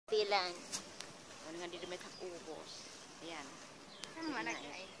bilang. Ano nga dito may ubos. Ayan. Ano man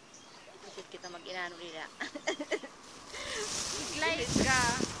ay? Bakit kita mag-inano nila? Like ka.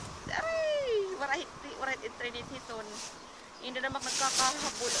 Ay! Waray internet hiton. Hindi na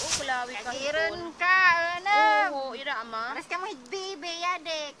nagkakahabol. Oh, kulawi ka hiton. Kagiron ka, ano? Oo, ina ama. Aras ka mo hitbibe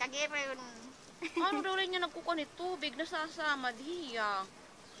yade, kagiron. Ano daw rin niya nagkukuha ni tubig na sasama diya.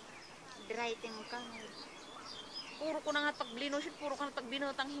 Dry ting ka. Puro ko na nga tagblinusip, puro ka na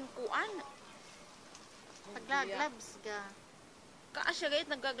tagbinutang hingkuan. Paglaglags ka. Kaasya gayit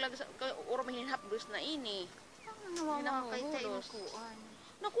nagaglags uro mahin hapdos na ini. Ano nawawa kay tayo kuan.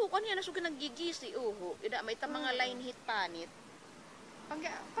 Nakukuan niya nasugi nagigisi uho. Ida may ta mga line hit panit. Pag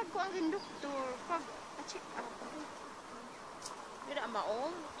ko ang doktor, pag check up. Ida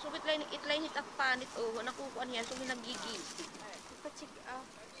maong sugit line hit at panit uho nakukuan niya sugi nagigisi. Pa-check up.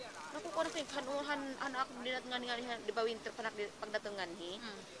 Nakukuan kay kanuhan anak dinat nga di ba winter panak pagdatungan hi.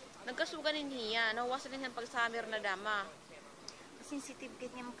 Nagkasuganin niya, nawasan niya pag summer na dama. Sensitive kit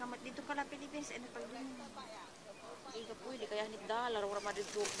niya makamat dito kala Pilipinas ano pag din. Iga po, hindi kaya nit dollar, wala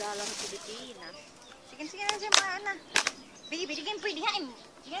madidog dollar sa Pilipinas. Sige na siya mga ana. Bigyan pwede hain.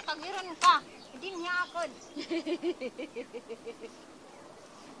 Sige kagiron ka. Hindi niya ako.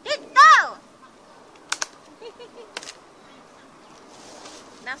 Dito!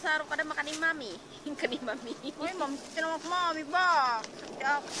 Nasaro ka naman kani mami. Kani mami. Uy, ma'am, tinawag mami ba?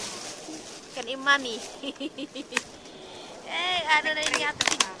 Kani mami. Eh, ano na yun yata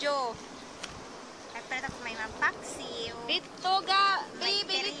video. Ay, pala ako may mampaksiw. Dito ga,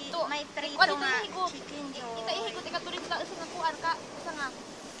 baby, dito. May prito Wala nga. higot. Chicken joy. Kita ihigot, ikatuloy sa isang kuan ka. Isa nga.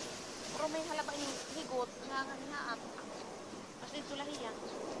 Pero may halaba yung higot. Nga nga hinaap. Mas dito lang yan.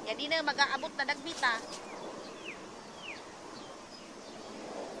 Ya di na mag-aabot na dagbita.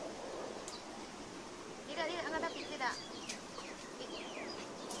 Tidak, ang adapit, tidak.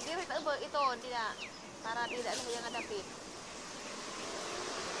 Ito, tidak. Para tidak sa yang adapit.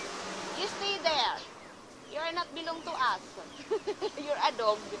 You stay there. You are not belong to us. You're a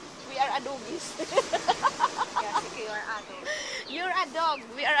dog. We are a doggies. Yes, you are a dog. You're a dog.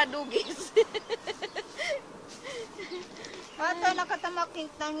 We are a doggies. Ato nakatamak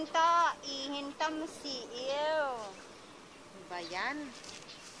hintang-ta. Ihintam si iyo. Ba yan?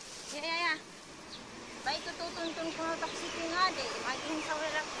 Ya. Ba ito tutuntun ko na taksiki nga de. Maging sa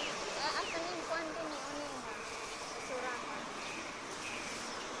wala. Asan yung kuhan din yun. Surahan.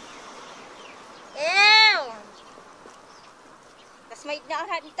 Ew! Tas may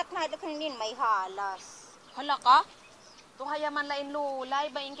naarak na kanin may halas. Hala ka? Tuhaya man lain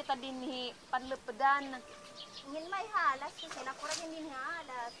lulay. Bayin kita dinhi panlepedan. Ngin may halas. Kasi nakura din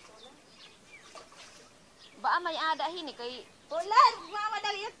halas. Ba may ada hini kay Ulan! Mama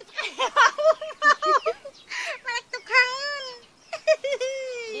dali yung tukang. Malagtukangan.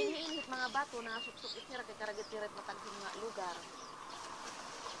 dinhi mga bato na suksuk itira kay karagit-tirit mataging nga lugar.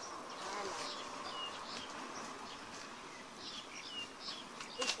 Hala.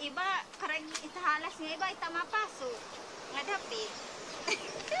 Iba, karag itahalas nga iba, itamapaso. Nga dapit.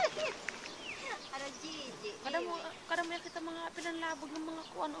 Ano, Gigi? Kada mo kita mga pinanlabog ng mga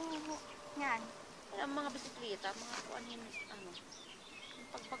kuan uho. Yan. Ang mga bisikleta, mga kuanin, ano,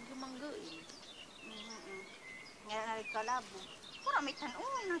 pagpagyo manggain. Nga nalit kalabo. Pura may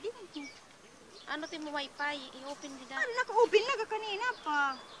tanon na din. Ano ti mo wifi, i-open din na. Ano, naka-open na ka kanina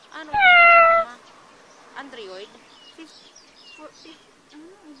pa. Ano, Android?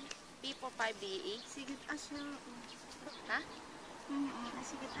 P45DE? Sige, asya. Ha?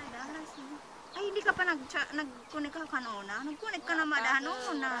 Sige, tada. Ay, hindi ka pa nag-connect ka kanuna? Nag-connect ka na madano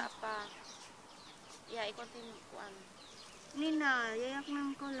na. Wala pa. Yeah, i-continue ko ano. Nina, yayak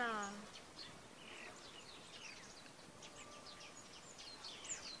nang ko lang.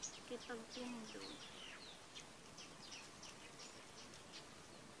 Kitag-tindo.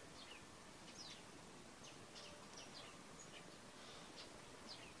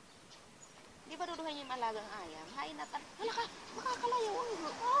 Di ba duduhan niya yung alagang ayam? Hain natin. Hala ka, makakalayaw.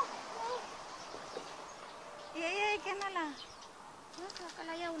 Iyayay ka na lang.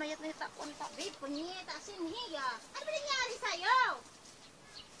 Makakalayaw na yat na hitakon ta. Babe, punyeta, sinhiya. Ano ba nangyari sa'yo?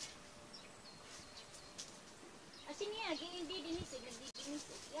 Asin niya, hindi dinisig,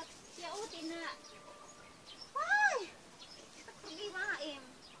 nagdidinisig. Siya utin na. Ay! Ito problemaim.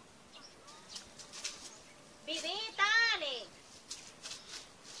 Bibi, tali!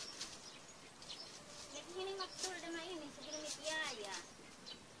 Naghihining magtul na main, sa ginamit yaya.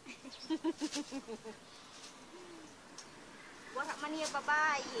 Wala man niya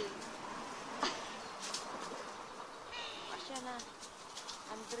babae. Asya na.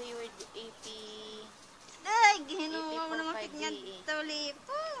 Android AP. Ay, gihinuwa mo naman kit niya tulip.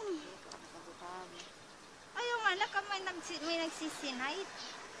 Ayaw nga, may nagsisinay.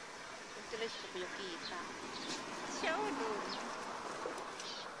 Tulis ko yung kita. Siya o doon.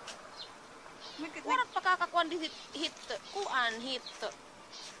 Warak pakakakuan di hit. Kuan, hit.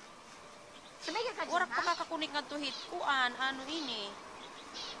 Sabay ka Warak pakakakunik nga to hit. Kuan, ano ini?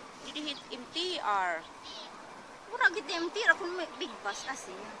 Di hit MTR. Wala gid MTR kung may big bus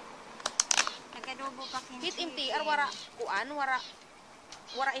kasi. Nagadobo pa kin. Hit MTR wara kuan wara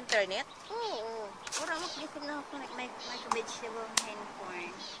internet. Oo. Wala mo dito na ako may vegetable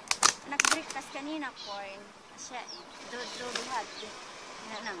handphone. Nag-breakfast kanina corn. Siya do lahat.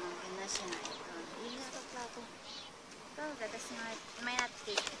 Na naman na siya na ito. Iya to plato. To gatas nga may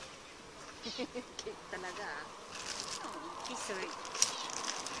natik. Cake talaga. Oh, dessert.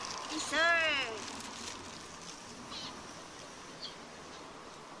 Dessert.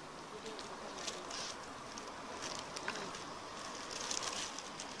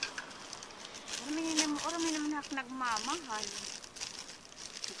 Orang may naman nagmamahal.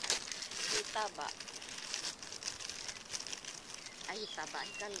 Kita ba? Ay, taba.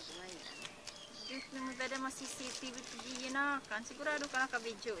 Ikal, gumayan. Diyos na magdada mas CCTV pagigyan na kan. Sigurado ka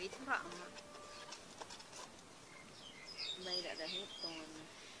naka-video. Ito rama. May dadahiton.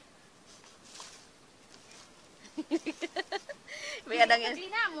 May ada nga.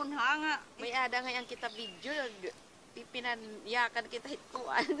 Linamon ha nga. May ada nga yung kita video. Pipinanyakan kita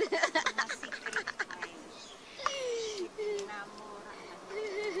hituan. Mga secret time. Linamora.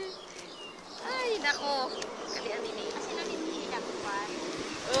 Ay, nako. Kalian ini. Kasi nalinhilag pa.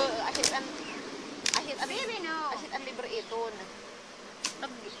 Asit Baby, no. ang libre iton.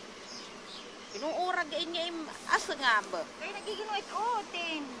 Inuurag gain nga asa nga ba? Kaya nagiginuit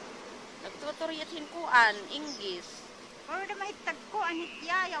otin. Nagtuturyatin kuan, English. Pero na mahitag ko, anit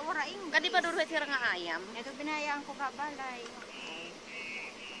yaya, wara English. Kadi ba duruit hira nga ayam? Ito binayaan ko kabalay.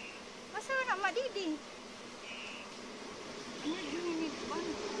 Masa na madidi. Ano yun init ko?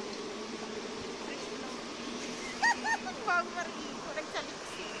 Fresh lang. Bago marigi ko,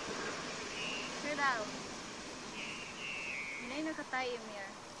 nagsaliksi. Sure daw. Hinay nakatayo miya.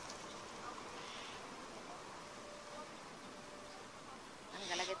 Ang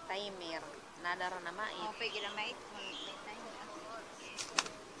galagit timer. Nadara na mait. Oh, pwede na mait. May timer.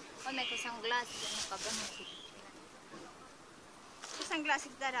 Oh, may kusang glass. Ano pa ba? Kusang glass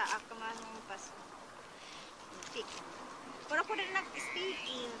dara. Ako mahang paso. Tik. Pero ko rin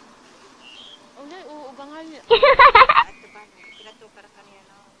nag-speaking. Oh, nay, uubangal. At ba? Pinatukar kanina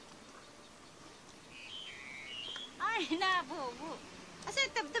na. Ay, nabubo. Asa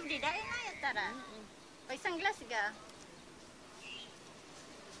tab-tab di dahil na yan tara. O isang glass ga.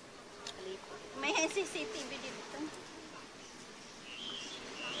 May CCTV dito.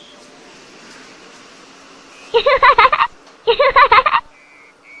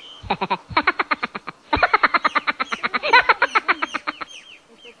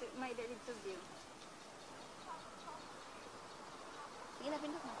 May dito view. Sige na,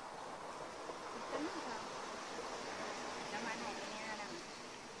 pindot mo. Ito na ka. Naman na, ini na lang.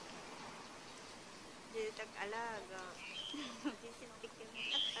 Dito tag-alaga. Sisitik yung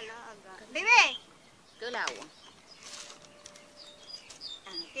tag-alaga. Bebe! Kulaw.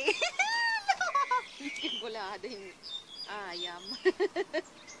 Okay. Wala din. Ayam.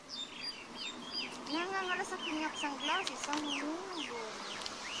 Nangangala sa kinyak sang glasses. Ang lugo.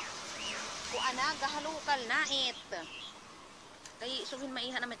 Kuana, gahalukal na it. Kay subin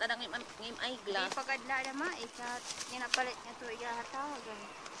maihan namin tadang ngim ay Di glass. pagadla na maikat. Ninapalit niya ito igahatagan.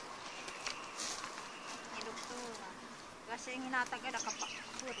 Ni doktora. Kasi yung hinatagan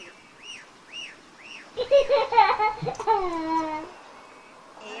nakapakuri.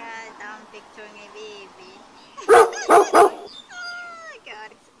 Iya, ang picture ng baby. Ay,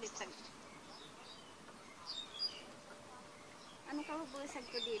 karik-sakit. Ano ka mabusag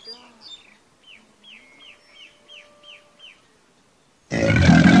ko dito?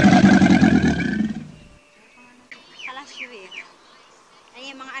 Kalasyo eh. Ay,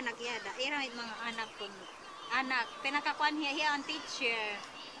 yung mga anak yada. Ay, yung mga anak ko. Anak, pinakakuan hiya ang teacher.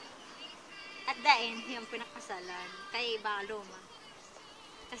 At dain, yung pinakasalan. Kay Balo ma.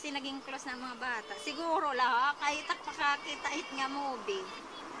 Kasi naging close ng mga bata. Siguro lah, kahit pakakita it nga movie.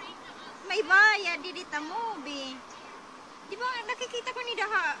 May bayad, didita movie. Di ba, nakikita ko ni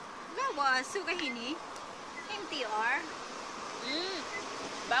Daha gawas, sugahini. MTR.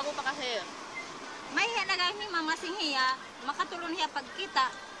 Bago pa kasi. May nagahing mga singhiya, makatulong hiya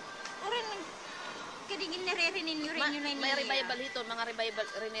pagkita. Urin, kadigin nire-rinin yun rin yun na May revival ito, mga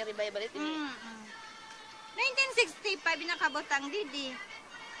revival ito. 1965, nakabotang didi.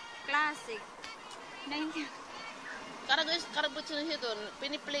 Classic. 19... karabot sila siya doon,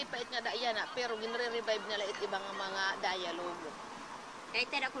 piniplay pa it nga daya na, pero ginre-revive nila it ibang mga dialogue. Kahit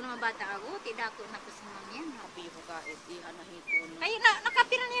tidak ko naman bata ako, tidak ko nakasimam yan. Happy ko ka it, iyan na hito na. Kaya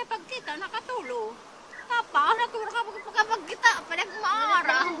nakapira niya pagkita, nakatulo. Papa, naturo ka pagkita, palag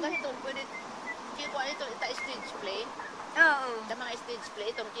maara. Ganito, pwede, kiko ito, ita stage play. Oo. Sa mga stage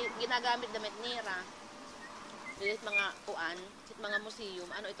play, itong ginagamit damit nira. Dilit mga kuan, mga museum,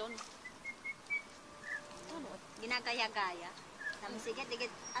 ano ito? Ano? Ginagaya-gaya.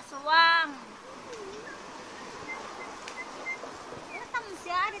 Tamsigat-igat aswang.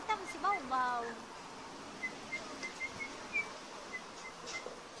 Tamsi, tamsi baw-baw.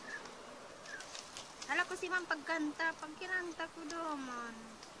 Hala ko si Ma'am pagkanta, pagkiranta ko doon.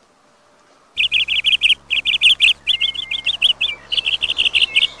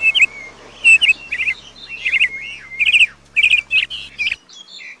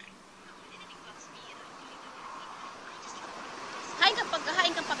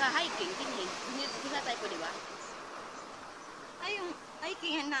 Hain ka pag-hiking, hinatay ko, di ba? Ay, yung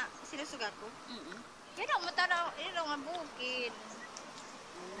hiking na sinusugat ko? Yan ang matara, yan ang bukid.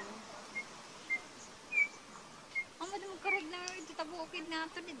 Ang madamang karag na ito tabukid na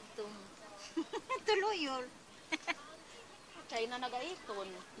ito dito. Tuloy yun. China nagaiton.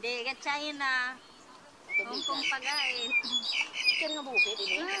 Hindi, ka China. HongKong pagkain. Kaya nga bukid,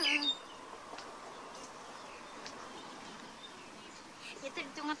 ini?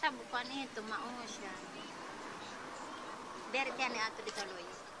 Ito nga tabukan ito, maungo siya. Dari kaya ni ato dito loy.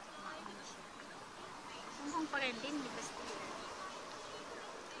 Maungo siya. HongKong pagkain din, di ba sila?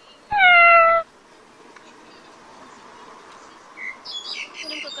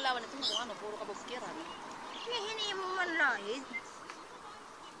 Kunin ko kalawan ito kung ano, puro kabukkiran. Hindi mo malait.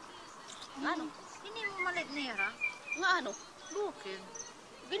 Ano? Hindi mo malait niya, Nga ano? bukid.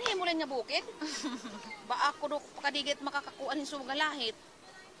 Binhi mo lang niya bukid? Ba ako do kadigit makakakuan hin suga lahit.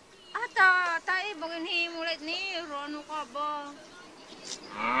 Ata, tayo bang hinimulit ni ano ka ba?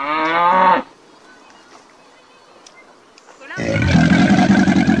 Kulang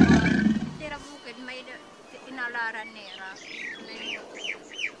tira bukid may inalaran nera.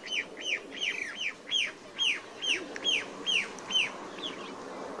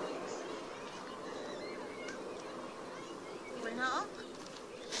 Wala oh.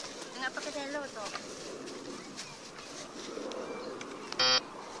 Nga pagkatelo to.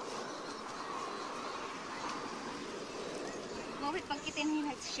 Mawit pagkitin ni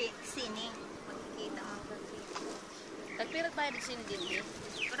sini. Pagkita mo pagkita. Nagpirat bayad sin din eh.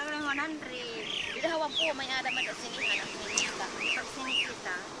 Parang lang 100. Bidahawan po may adam at sinihan at minita. Pag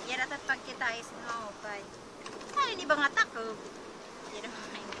sinikita, yan at pagkita is maupay. Ay, di ba nga tako? Yan ang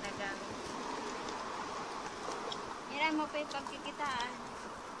mga ginagamit. Yan mo pa yung pagkikitaan.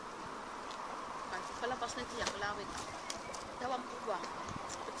 Palapas na siya, kalawit. Dawang po ba?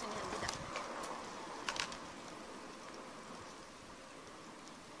 Pag sinihan bida.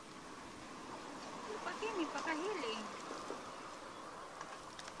 Pagkini, pakahili.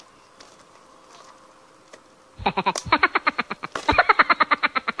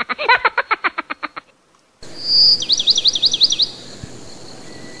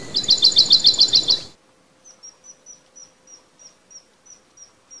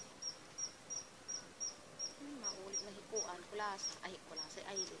 Maulit na hikuan, kulas. Ay, kulas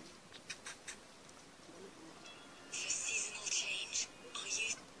ay island.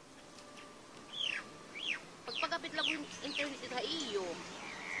 Pagpagapit lang yung internet ito sa iyo.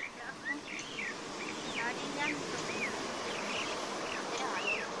 Dali yan.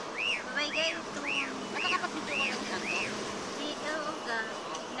 Kaya, Babay kayo ito. nakakapag-video ko yung kanto. Si Uga,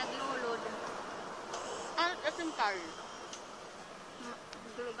 naglulod. Ah, SM Carl.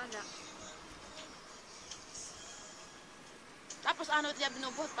 Gulo ba na? Tapos ano siya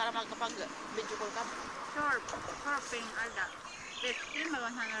binubuhat para magkapag-video call ka? Surfing, ada. 50, may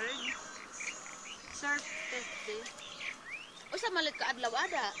 100. Surf 50. O sa malit ka adlaw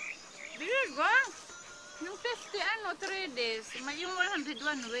ada. Bigay ba? Yung 50 ano, 3 days. May yung 100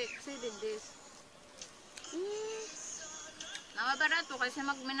 1 week, 7 days. Nakabarato kasi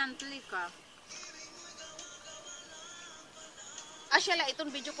mag-monthly ka. Asya la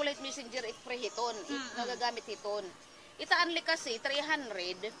itong video call at messenger ikpre hiton. Nagagamit hiton. Itaanli kasi 300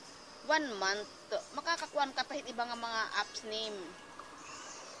 1 month. Makakakuan ka pahit ibang mga apps name.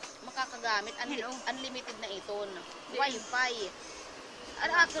 Makakagamit unlimited na iton. Wi-Fi.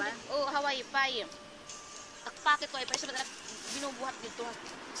 Ano ato? Oh, Wi-Fi. Pakit Wi-Fi sa mga binubuhat dito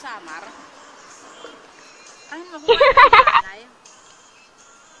Samar. Ay, makuha.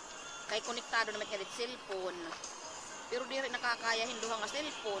 Kay konektado naman kay cellphone. Pero di rin nakakaya hinduha nga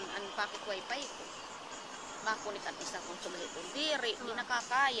cellphone ang packet Wi-Fi ko. Makunit ang isa kong sumahiton. Diri, di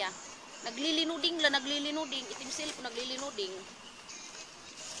nakakaya. Naglilinuding la, naglilinuding. Itim silpo, naglilinuding.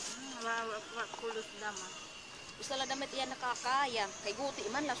 Kulos dama. Isa la damit iyan nakakaya. Kay guti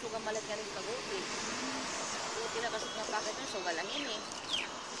man la, suga malat nga rin kaguti. Guti na kasi nakakaya ito, suga lang yun eh.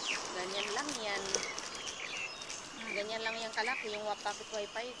 Ganyan lang yan. Ganyan lang yung kalaki, yung wapakit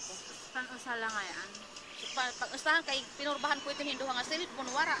wifi ko. Pan-usa lang ngayon. So, pag-usahan kay pinurbahan ko ito hinduha nga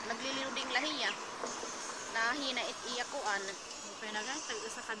cellphone, wara, naglilinuding lahiya. Nahina it iyakuan. Pinagan,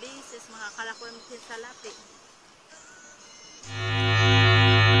 tag-usa ka basis, mga kalakoy mo sa lapi.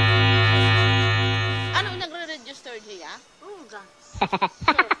 Ano nagre-register siya? Uga.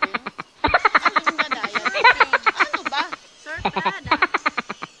 Surfing? Ano yung nadaya? Ano ba? Surfada.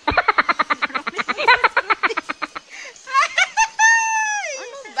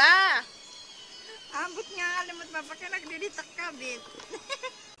 Ano ba? Ambot nga alimot ba pa ka nagdiditak ka, bit.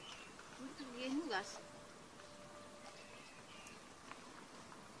 Ginugas.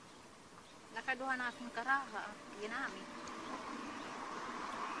 Nakaduha na akong karaha. Ginamit.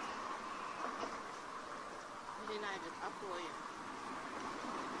 Hindi na agad apoy.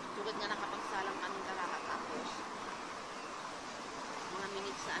 Tugad nga nakapagsalang kaming karaha tapos mga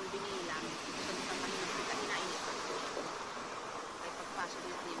minutes saan binilang ito sa mahinang kita inainit ako. Kaya pagpasok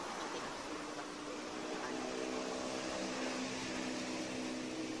yung team hindi na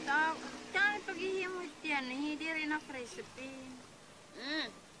Kaya paghihimot yan, hindi rin ako recipe.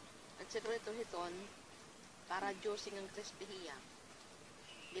 At sekreto hiton para juicing ang crispy hiya.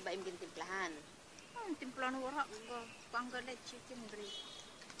 Di ba imgin timplahan? Timplan wara ko. Panggalit chicken breast.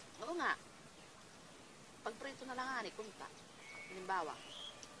 Oo nga. Pag prito na lang ani kunta. Halimbawa.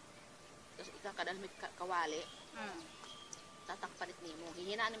 Tapos ikakadalmit kawali. Tatakpanit nimo.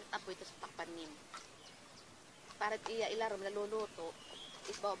 Hihinaan mit apoy tapos takpan nimo. Para iya ilarom naluluto.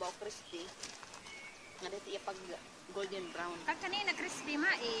 Isbaw-baw crispy. Nga dito iya pag golden brown. Kag kanina crispy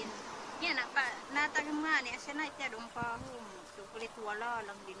main. Yan natagam nga ni asa na itiya dong pahom. So kulit wala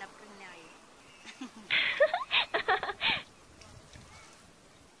lang dinaprenay.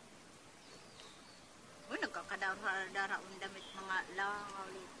 Uy, nagkakadara damit mga langaw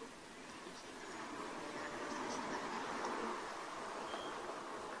dito.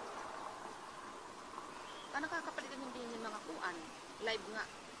 Nakakapalitan hindi yung mga kuan. Live nga.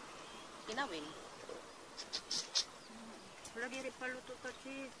 Kinawin. Wala diri paluto ka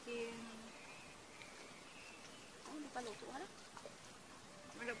chicken. Oh, napaluto wala?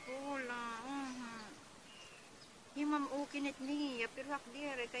 Wala pula. Himam ukinit niya, pero hak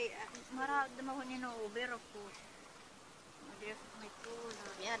dire kay marag damaho ni no over ako. Dire may pula.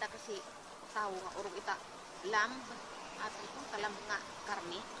 Miyada kasi tao nga urog ita lamb at ito talamb nga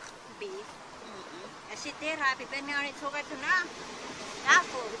karne. Beef. Kasi tira, pipen nga rin sukat ko na.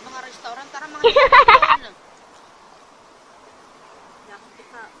 Ako. Mga restaurant, tara mga restaurant. Dakot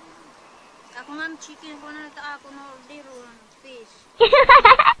ka. Ako nga chicken ko na nata ako na ordero fish.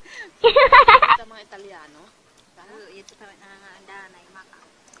 Ito mga Italiano. Ito pa ang danay maka.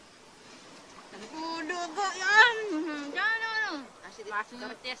 Nagpudugo yan. Diyan ano. Masing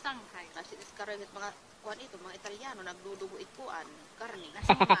kay. Kasi diskaragit mga kuan ito, mga Italiano, nagdudugo ikuan, karne. Kasi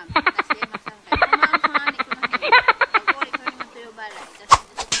ma'am, kasi masangkay. Kumang sumani ko na hiyo. Pag-uli ko rin ng tuyo balay. Kasi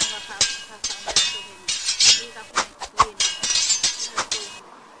dito ko nga sa tuhin. Hindi ka ko may takuin.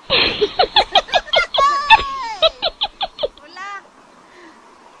 Wala.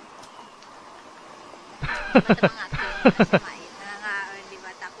 Bata mga tuyo na sumait. Nga, di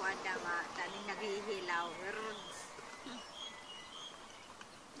ba, takuan dama. Taning naghihilaw. Rods.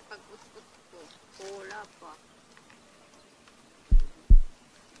 Pag-ut-ut ko. Wala pa.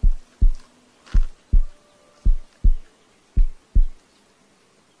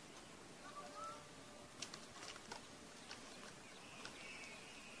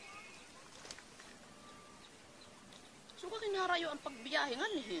 So kakinaharayo ang pagbiyahe nga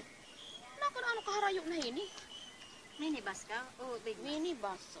ni. Nakan ano kaharayo na hini? Minibus ka? Oo, big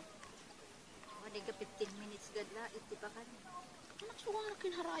Minibus. O, di ka 15 minutes gadla. Iti pa ka. Anak suwa na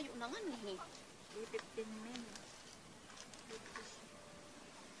kinaharayo na nga ni. Di 15 minutes.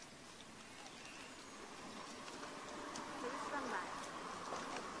 Tulis lang ba?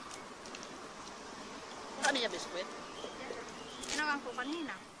 Ano niya biskwit? Ginawan ko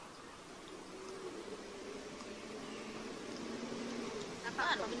kanina.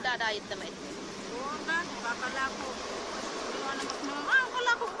 Ano, bindadayit na may. Oo nga, bakala ko. Iwan na mas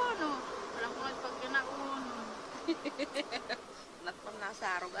akala ko ko, no? Walang ko pag ginaon. Natpang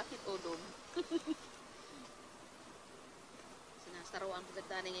nasarog akit udom. Sinasaruan ko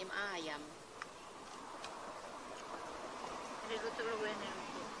ganda nga yung ayam. Niluto-luwen na yun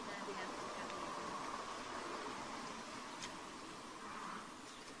po.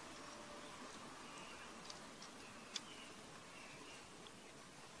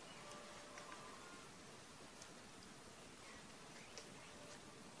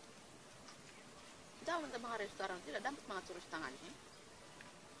 naman sa mga restaurant sila, dapat mga turistangan.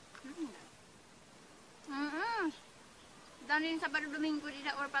 Dahil sa Sabado Domingo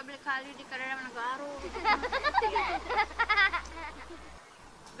dito or public holiday ka na naman nag-aaral.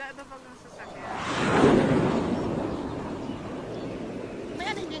 Gaba pag ang sasakyan. May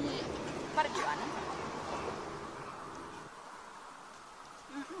ano hindi ni Parjuan?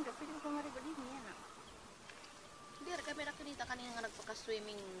 Dapat yung pamariba din yan. Hindi, kami nakinita kanina nga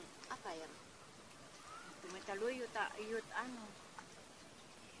nagpaka-swimming attire. Tumatalo yut ano.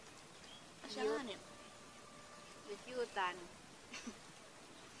 Asya nga niya. Yutan.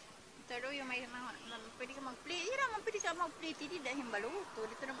 Talo yung may pwede ka mag-play. Hindi naman pwede ka mag-play. Hindi dahil baluto.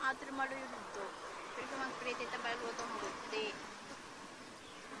 Dito naman ato na maluyo dito. Pwede ka mag-play. Dito baluto mo.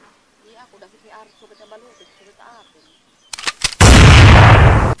 Hindi ako, dahil si Ars, sugat na baluto. Sugat na atin.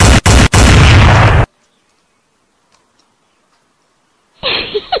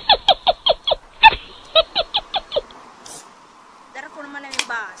 Dara ko naman na yung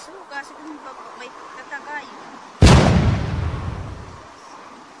baso. Kasi kung may katagay.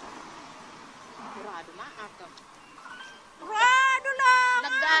 Kurado maaka. Rado lang!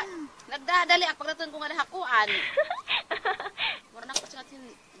 Nagdadali ako pagdating ko nga nahakuan. Mura na ko siya sin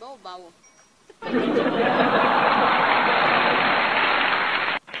baw-baw.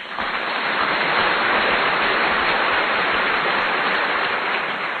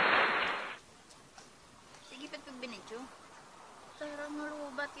 Sige pa pag binidyo. Tarang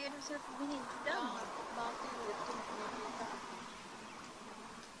malubat yun sa binidyo daw. Bakit ito nakikita?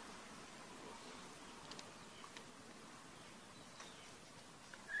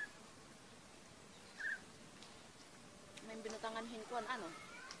 May binutangan hinkuan ano?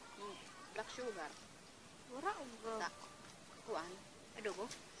 Black sugar. Wara o Sa kuan. adobo?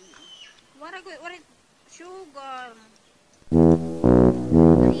 Wara sugar.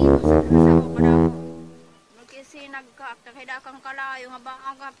 Kasi nagkaakta kay dakang kalayo nga ba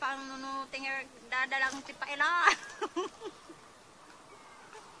ang pang nunuting dadalang ti paila.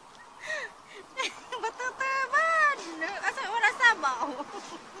 Batataban. Asa wala sabaw.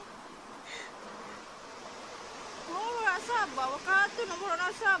 Wala sabaw. Kato na wala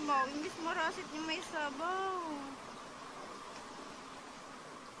sabaw. Imbis marasit niya may sabaw.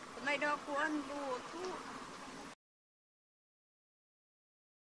 May dakuan luto.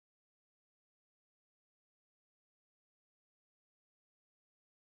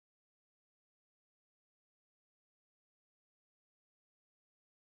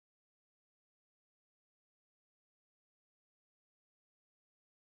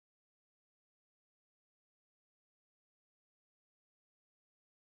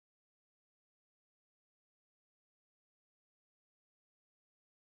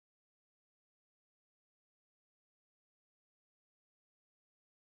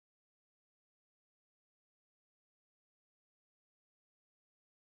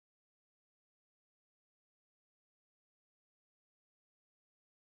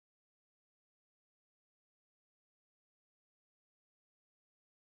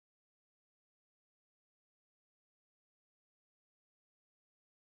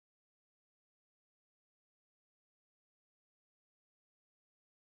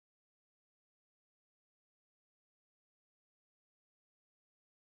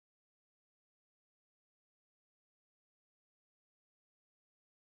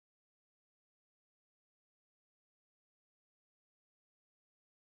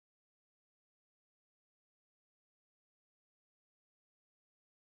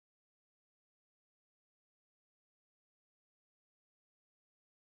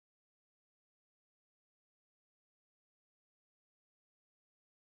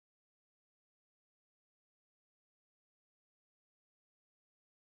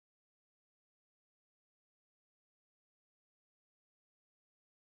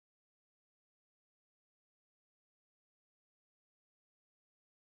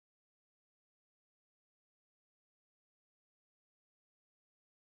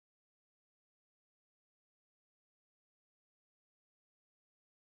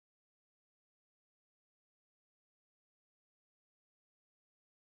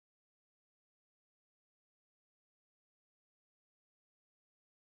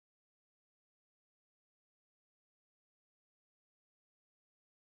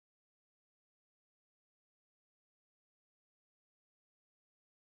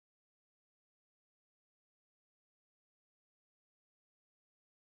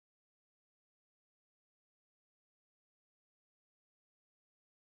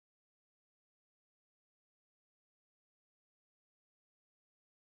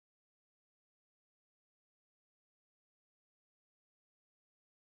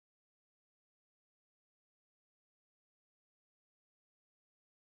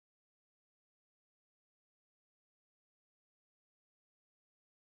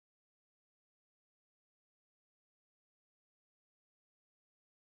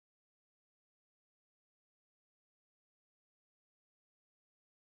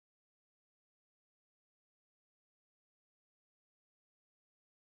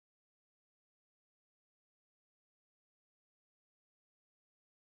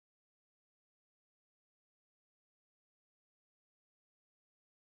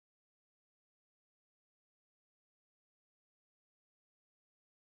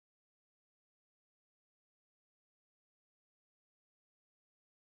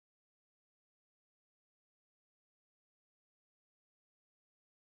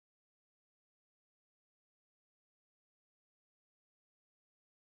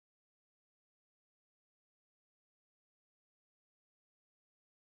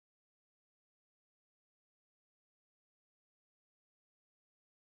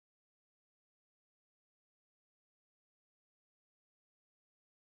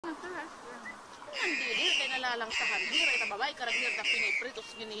 Hindi, di kay nalalang sa handir. Ita babay, karagir na pinipritos,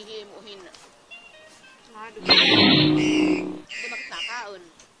 ginihimuhin. Di makitakaon.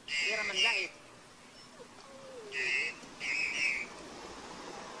 Ira man lait.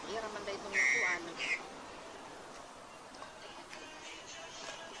 Ira man lait itong nakuan.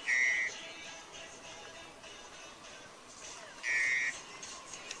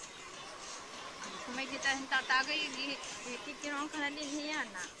 Kung may ditahin tatagay, ikikiroon ka na din niya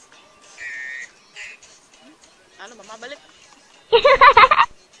na. Ano, mamabalik?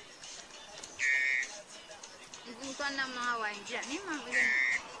 Yung kuhan ng mga wine dyan,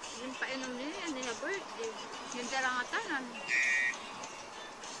 yun painom nila, nila birthday. Yun darangatanan.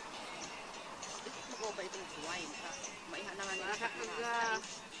 Ito ba itong wine? Maiha naman nila Baka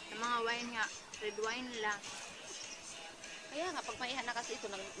sa mga wine nga, red wine lang. Kaya nga, pag maiha na kasi ito,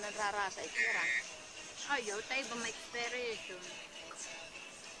 nagrarasa ito. Ayaw, tayo ba may expiration?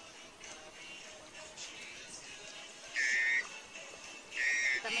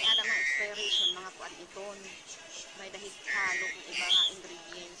 Ito may ada mga expiration, mga kuan iton. May dahil halo kung iba nga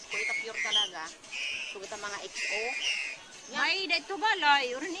ingredients. Kung ito pure talaga, kung ito mga XO. May dito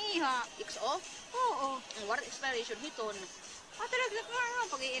balay, urniha. XO? Oo. Ang warrant expiration hiton. Talaga ka nga,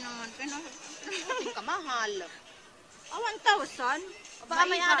 pag-iinuman ka na. Puting kamahal. 1,000? Baka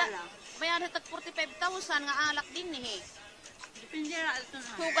may ada tag 45,000 nga alak din eh. Depende na ito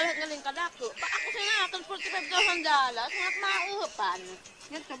na. Sugalit galing kadako. Ba ako sa nga itong 45,000 dollars, nga mauupan.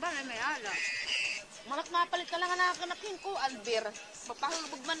 Ito balay may ala. Malak mapalit ka lang na kanakin ko, Albir.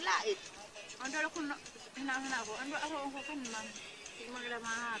 Magpahulbog man lait. Ang dala ko na, hinahan ako. Ano ako kan man? Hindi mo nila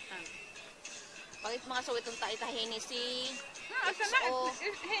mahatag. Pagit mga suwit itong taitahin si Asa na? XO.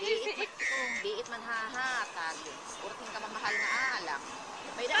 Hindi si XO. Diit man hahatag. Urting ka mamahal nga alak.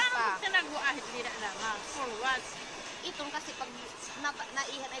 May da Paano pa. kung sinagwaahit nila lamang? For what? Itong kasi pag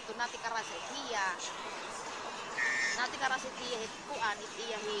naihan na ito, nati karasa itiya. Nati karasa itiya hit kuan,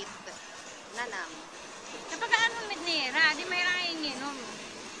 itiya hit nanam. Kapag ano mit nira, di may raing inom.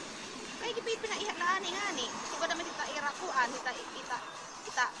 Kaya gipipinaihan na ani-ani. Suga naman ita ira kuan,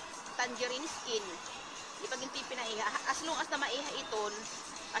 ita tangerine skin. Di pag hindi pinaiha. As long as na maiha iton,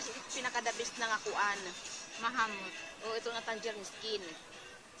 as pinakadabis na nga kuan. Mahamot. O ito nga tangerine skin.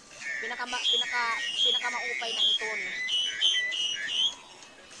 Pinakamaupay na iton.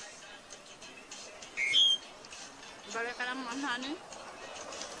 Balay ka lang mo ang hanin.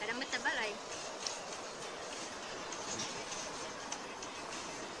 Kadamit na balay.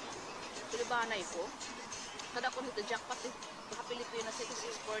 Pilibanay ko. Kada ko nito jackpot eh. Baka Pilipinas ito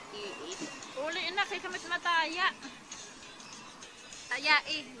 648. Uli na kay kamit mataya. Taya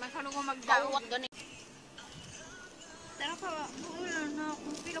eh. Magkano ko magdaw. Kauwat gani. Tara ka, wala na.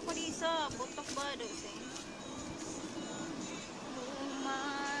 Kung pila ko di sa butok ba daw siya.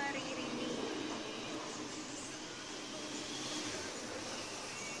 Maririnig.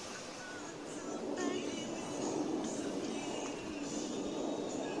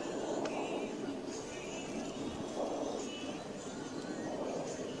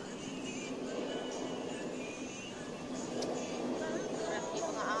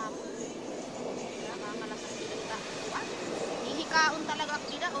 Kaon talaga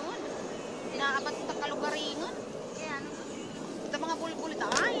ako dida on. Naabat sa kalugaringon. Kaya ano? Ito mga bulbul ito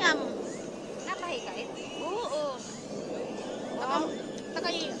ayam. Napahikait? Oo.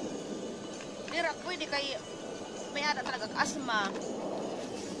 Takay dira pwede kay may ada talaga asma.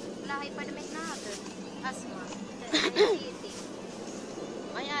 Lahay pa namin natin. Asma.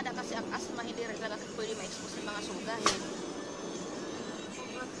 May ada kasi ang asma hindi rin talaga pwede ma-expose ng mga sugahin.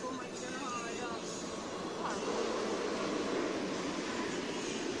 Sobrang kumag na ayaw.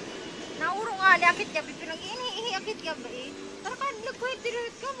 Nauro nga, akit ka, pinag-ini, akit ka ba eh? Tara ka, nagkwede rin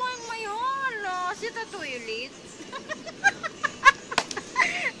ka, mayroon, si tatuilit.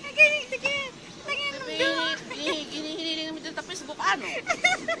 Gini namin dito sa Facebook, ano?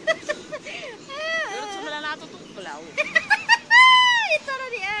 Pero sumala natutuklaw. Ito na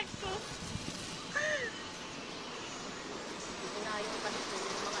di ako. Inayon kasi ito,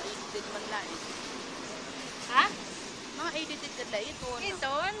 mga edited man lang. Ha? Mga edited ka lang ito.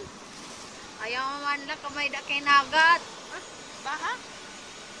 Iton? Ayaw man lang kamay da kay nagat. Ba ha?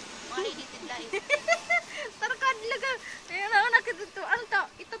 Mga edited lang. Tarkad laga. Ayan na nakitutuan ta.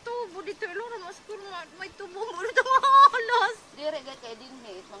 Itatubo dito ilura mas kurma may tubo mo dito halos. Dire gad kay din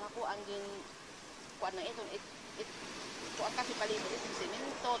hit mga kuan din kuan na ito kuan kasi palito ito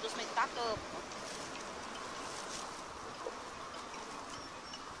semento tapos may takop.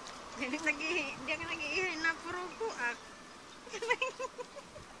 Hindi ka nag-iihin na puro kuak.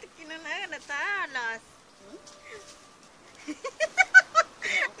 Kinanaga na talas.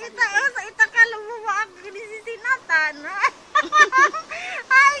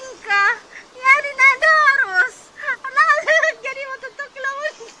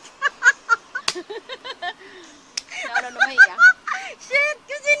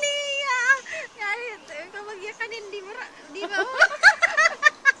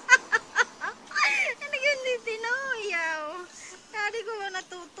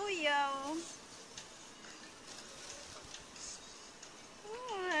 tutuyaw.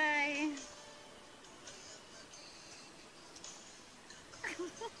 Ay.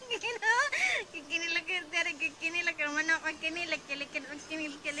 Kikinilak yun, tari, kikinilak. Naman ako kinilak, kilikin,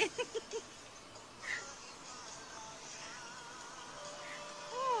 kinilak.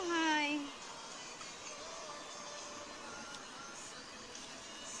 Oh, ay.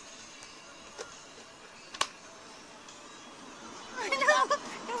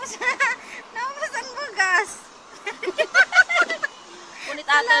 Naubos ang bugas.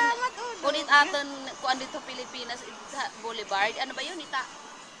 Kunit aton kuan dito Pilipinas sa Boulevard. Ano ba 'yun ita?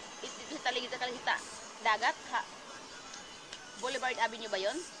 Italigid ka hita dagat ha. Boulevard Avenue ba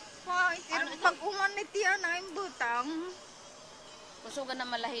 'yun? Wow, pag umanit yan ang butang. Kusugan na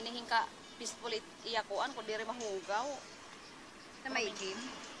malahinihin ka peaceful iyakuan kun diri mahugaw. Na may gym.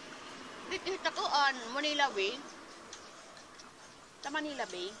 Dito takuan Manila Bay. Sa Manila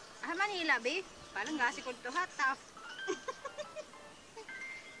Bay. Ah, Manila Bay. Palang gasi ko to hataf.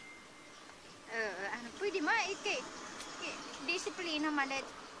 Ano, pwede disiplina malit.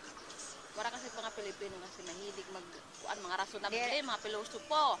 Wala kasi mga Pilipino kasi mahilig mag mga rason na bili, mga piloso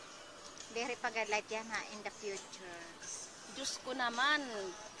po. Very pagadlight yan ha, in the future. Diyos ko naman,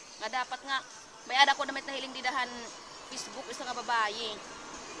 nga dapat nga, may ada ko namit na hiling didahan Facebook isa nga babae.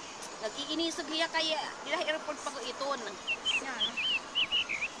 Nag-iinisog hiya kaya, didahan airport pag iton. Yan.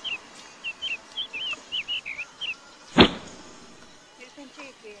 Philippine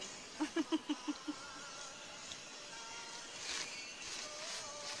chicken.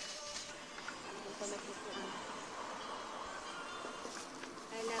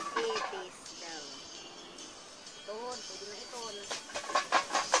 I love babies daw. Iton, pwede na iton.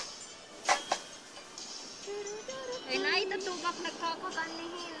 Ay na, itatugap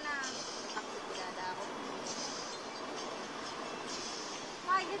nagkakasanihin na. Ako, pilada ako.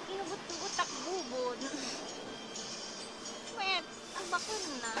 Mayat inubot-ubot takbubod. Wait, ang bakun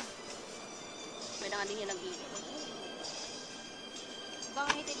na. May nanganihin ng ito.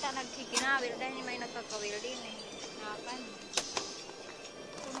 Bangit ita nagkikinawil dahil may nagkakawil din eh. Nakan.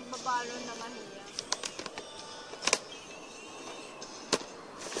 Kung nagbabalo naman niya.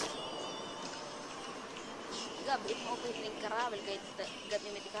 Gab, it mo pwede ng karawil kahit gab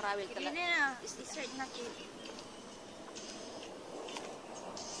may karawil Hindi talaga. na, dessert na kid.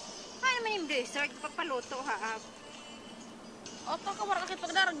 Ano naman yung dessert? Papaluto ha. O, pakawara ka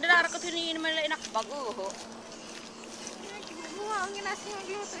pag darag ko tinihin naman lang inakbag, oh. Buha, ang ginasi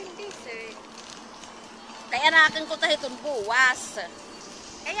magluto yung dessert. Kaya nakin ko tahiton buwas.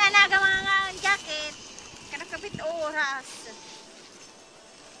 Kaya nagawa nga ang jacket. Kanakabit oras.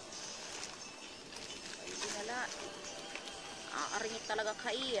 Ay, dinala. Aringit talaga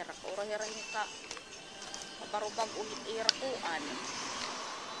kair. Ura-hiringit ka. Mabarubag ulit irakuan.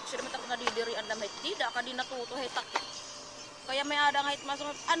 Siya naman talaga nadidiri ang damit. Tidak ka din natuto. Kaya may ada ngahit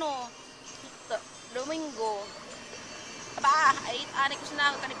masong Domingo. Aba, ay ani ko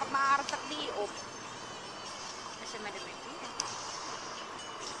sinang kanipag maarasak diop. Kasi madamit niya.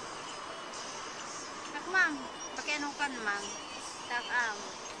 Mang, pakianong kan mang. Tak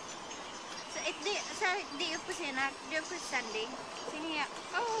sa di ko sinak, di ko Sunday. Siniya,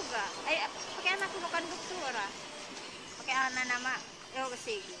 ga. Ay pakianak ko kan doktora. Pakiana nama,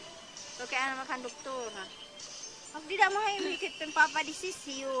 sige. Pakiana makan doktora. Pag di na mga imikit pang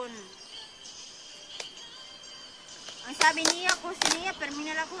papadesisyon. Ang sabi niya ko, siniya,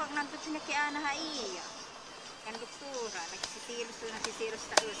 perminal ako kag nagtutinakiana haiya. Kan doktora, nagsisiros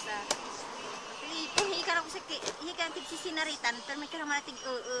ta usa. Ito, hikan ako sa hikan tigsisinaritan, pero may karamalating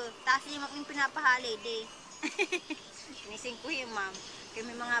taas niya making pinapahali, de. Inising ko yung ma'am. Kaya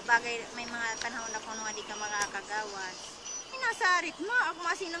may mga bagay, may mga panahon ako nung di ka makakagawas. Inasarit mo, ako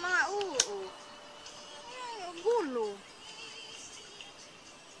masin ng mga gulo.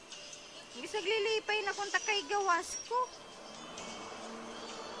 Gisag lilipay na kung takay gawas ko.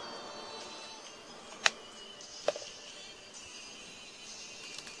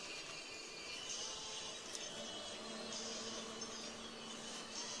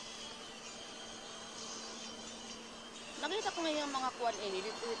 Nakita ko ngayon mga kuwan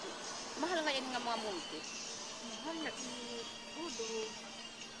dito. Mahal ngayon nga mga muntik. Mahal na udo.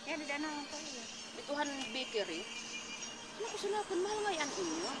 Yan, dana ko yun. Bituhan bakery. Ano ko sinapan, mahal ngayon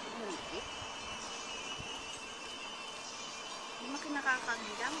inyo, muntik. Hindi mo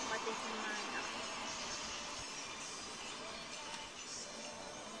kinakakagdam, pati sa mga ako.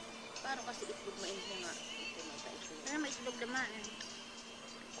 Paano kasi itlog mainit nga? Ito na sa ito. Ano may itlog naman?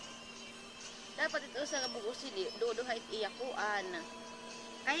 Dapat ito sa bugusin, dodo hait iyakuan.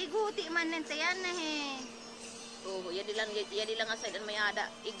 Ay, guti man nang tayan na he. Oh, yadi lang aside an mayada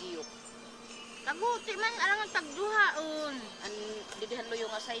igyok. Taguti man, alang ang tagduhaon. An didihan lo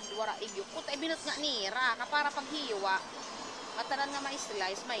yung aside wara igyok. Kung tayo binot nga nira, kapara paghiwa. Mataran nga may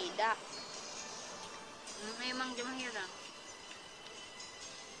slice, may da. May mang jumahira.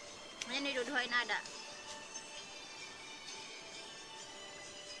 Ngayon niduduhay nada.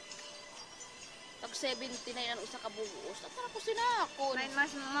 Tag 79 ang usa ka buos. At tara ko sinakon. May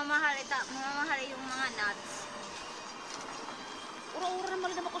mas mamahal yung mga nuts. Ura-ura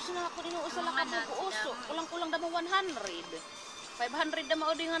naman naman ko sinakon. Inuusa lang ka Mga nuts buos. daw. Kulang-kulang naman 100. 500 naman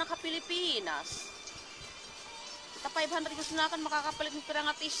o di nga naka-Pilipinas. Sa 500 ko sinakon makakapalit ng pira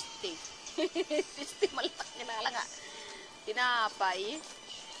nga tiste. Tiste malak nila nga. Tinapay.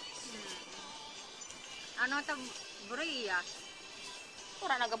 Ano ito? Buriya.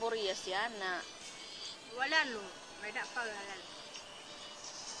 Ura nagaboriyas yan na. Wala lo. May da pa wala.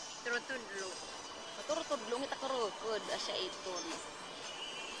 Trutod lo. Maturutod lungit ako rukod. Asya ito.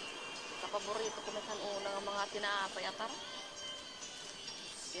 Kapaborito ko mesan unang ang mga tinapay atar.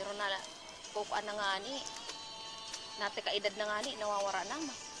 Pero na kukuan na nga ni. Nate kaedad na nga ni. Nawawara na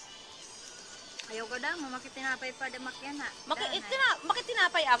ma. Ayaw ko daw. Makitinapay pa damak yan ha.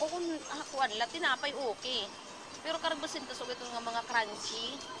 Makitinapay ako kung hakuan la. Tinapay okay. Pero karagbasin to ito nga mga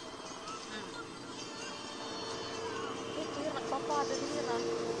crunchy. Ito yung nagpapada nila.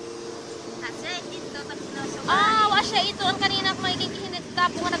 Kasi dito tapos na sa Wasya ito ang kanina may kikihinit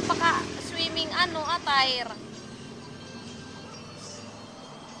tapo nga nagpaka-swimming attire.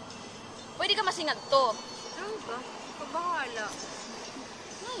 Pwede ka masingag to. Ano ba? Pabahala.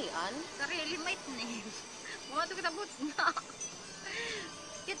 Ngayon? Sarili mate ni. Mga ito kitabot na.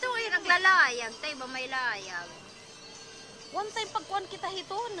 Ito ay naglalayag. Tayo ba may layag? One time pagkuhan kita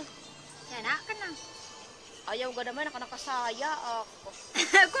hiton. Yan ha ka na. Ayaw ga naman, nakasaya ako.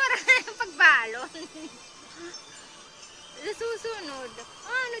 Kura na yung pagbalon. Susunod.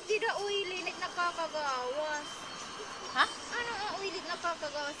 Ano di na uilinit nakakagawas? Ha? Ano ang uilit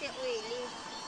nakakagawas yung uilit?